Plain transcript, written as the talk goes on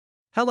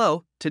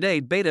Hello, today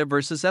Beta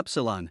versus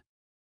Epsilon.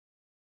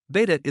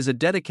 Beta is a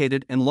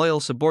dedicated and loyal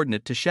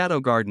subordinate to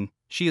Shadow Garden.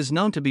 She is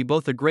known to be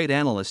both a great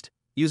analyst,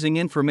 using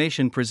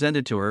information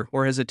presented to her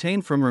or has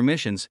attained from her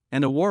missions,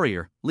 and a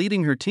warrior,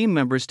 leading her team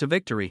members to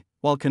victory.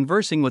 While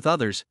conversing with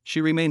others,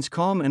 she remains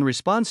calm and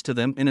responds to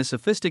them in a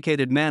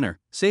sophisticated manner,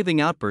 saving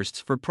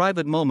outbursts for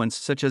private moments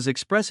such as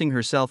expressing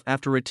herself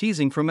after a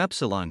teasing from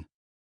Epsilon.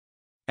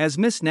 As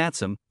Miss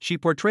Natsum, she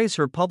portrays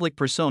her public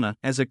persona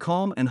as a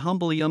calm and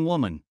humble young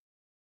woman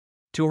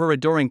to her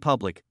adoring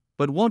public,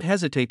 but won't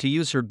hesitate to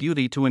use her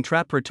beauty to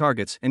entrap her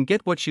targets and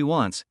get what she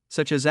wants,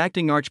 such as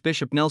acting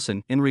Archbishop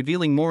Nelson in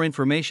revealing more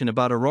information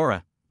about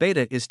Aurora.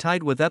 Beta is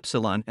tied with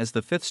Epsilon as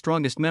the fifth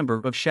strongest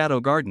member of Shadow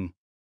Garden.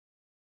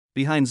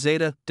 Behind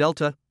Zeta,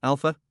 Delta,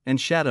 Alpha, and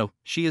Shadow,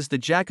 she is the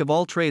jack of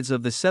all trades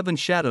of the seven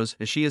shadows,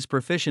 as she is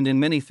proficient in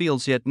many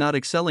fields yet not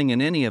excelling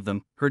in any of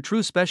them. Her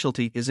true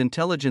specialty is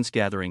intelligence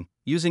gathering,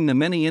 using the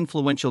many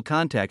influential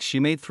contacts she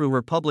made through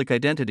her public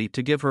identity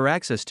to give her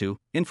access to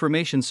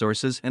information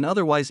sources and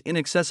otherwise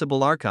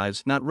inaccessible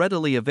archives not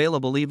readily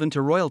available even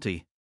to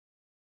royalty.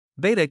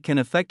 Beta can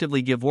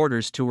effectively give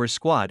orders to her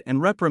squad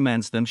and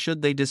reprimands them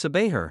should they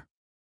disobey her.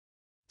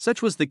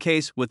 Such was the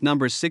case with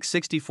numbers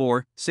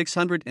 664,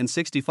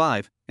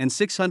 665, and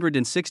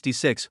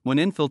 666 when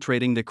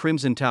infiltrating the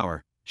Crimson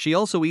Tower. She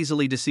also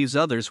easily deceives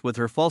others with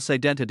her false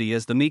identity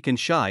as the meek and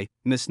shy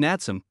Miss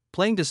Natsum,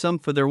 playing to some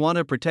for their want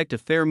to protect a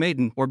fair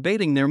maiden or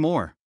baiting their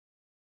more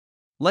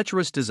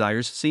lecherous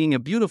desires. Seeing a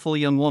beautiful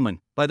young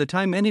woman, by the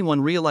time anyone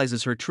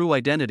realizes her true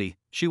identity,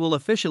 she will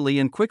officially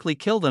and quickly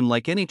kill them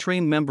like any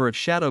trained member of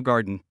Shadow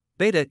Garden.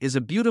 Beta is a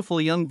beautiful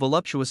young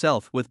voluptuous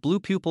elf with blue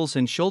pupils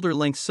and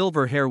shoulder-length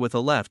silver hair with a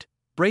left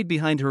braid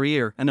behind her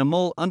ear and a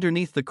mole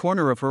underneath the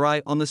corner of her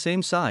eye on the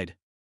same side.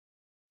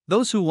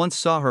 Those who once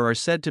saw her are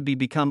said to be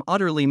become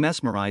utterly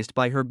mesmerized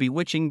by her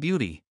bewitching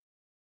beauty.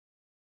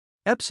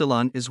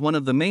 Epsilon is one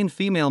of the main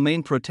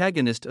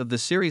protagonists of the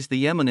series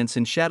The Eminence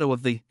in Shadow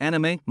of the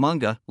anime,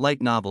 manga,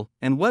 light novel,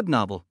 and web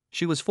novel.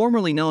 She was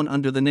formerly known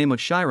under the name of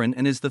Chiron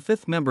and is the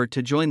fifth member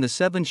to join the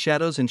Seven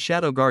Shadows in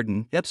Shadow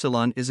Garden.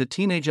 Epsilon is a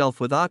teenage elf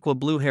with aqua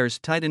blue hairs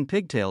tied in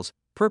pigtails,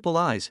 purple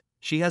eyes.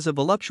 She has a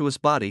voluptuous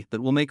body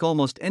that will make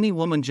almost any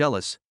woman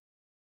jealous.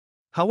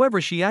 However,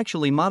 she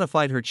actually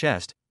modified her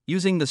chest,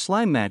 using the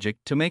slime magic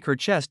to make her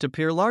chest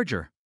appear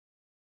larger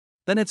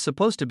than it's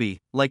supposed to be.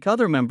 Like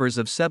other members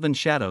of Seven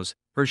Shadows,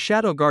 her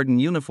Shadow Garden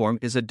uniform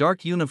is a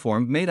dark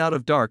uniform made out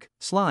of dark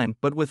slime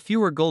but with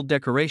fewer gold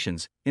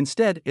decorations.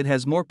 Instead, it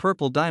has more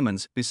purple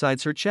diamonds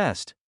besides her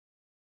chest.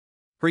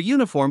 Her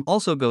uniform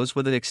also goes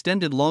with an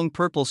extended long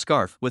purple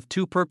scarf with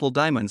 2 purple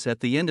diamonds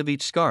at the end of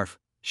each scarf.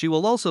 She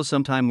will also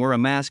sometime wear a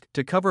mask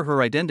to cover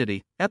her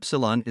identity.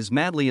 Epsilon is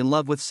madly in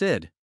love with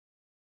Sid.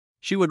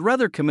 She would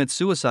rather commit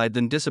suicide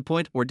than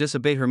disappoint or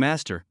disobey her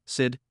master,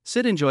 Sid.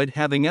 Sid enjoyed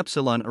having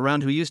Epsilon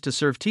around, who used to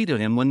serve tea to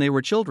him when they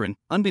were children.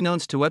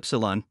 Unbeknownst to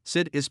Epsilon,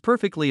 Sid is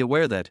perfectly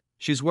aware that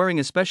she's wearing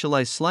a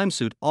specialized slime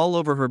suit all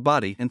over her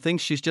body and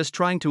thinks she's just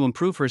trying to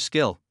improve her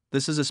skill.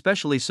 This is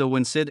especially so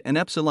when Sid and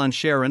Epsilon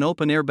share an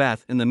open-air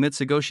bath in the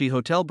Mitsugoshi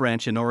Hotel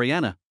branch in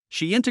Oriana.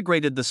 She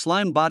integrated the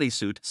slime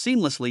bodysuit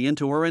seamlessly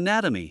into her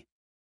anatomy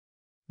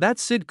that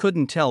Sid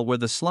couldn't tell where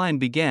the slime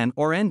began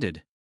or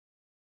ended.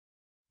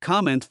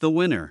 Comment the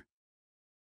winner.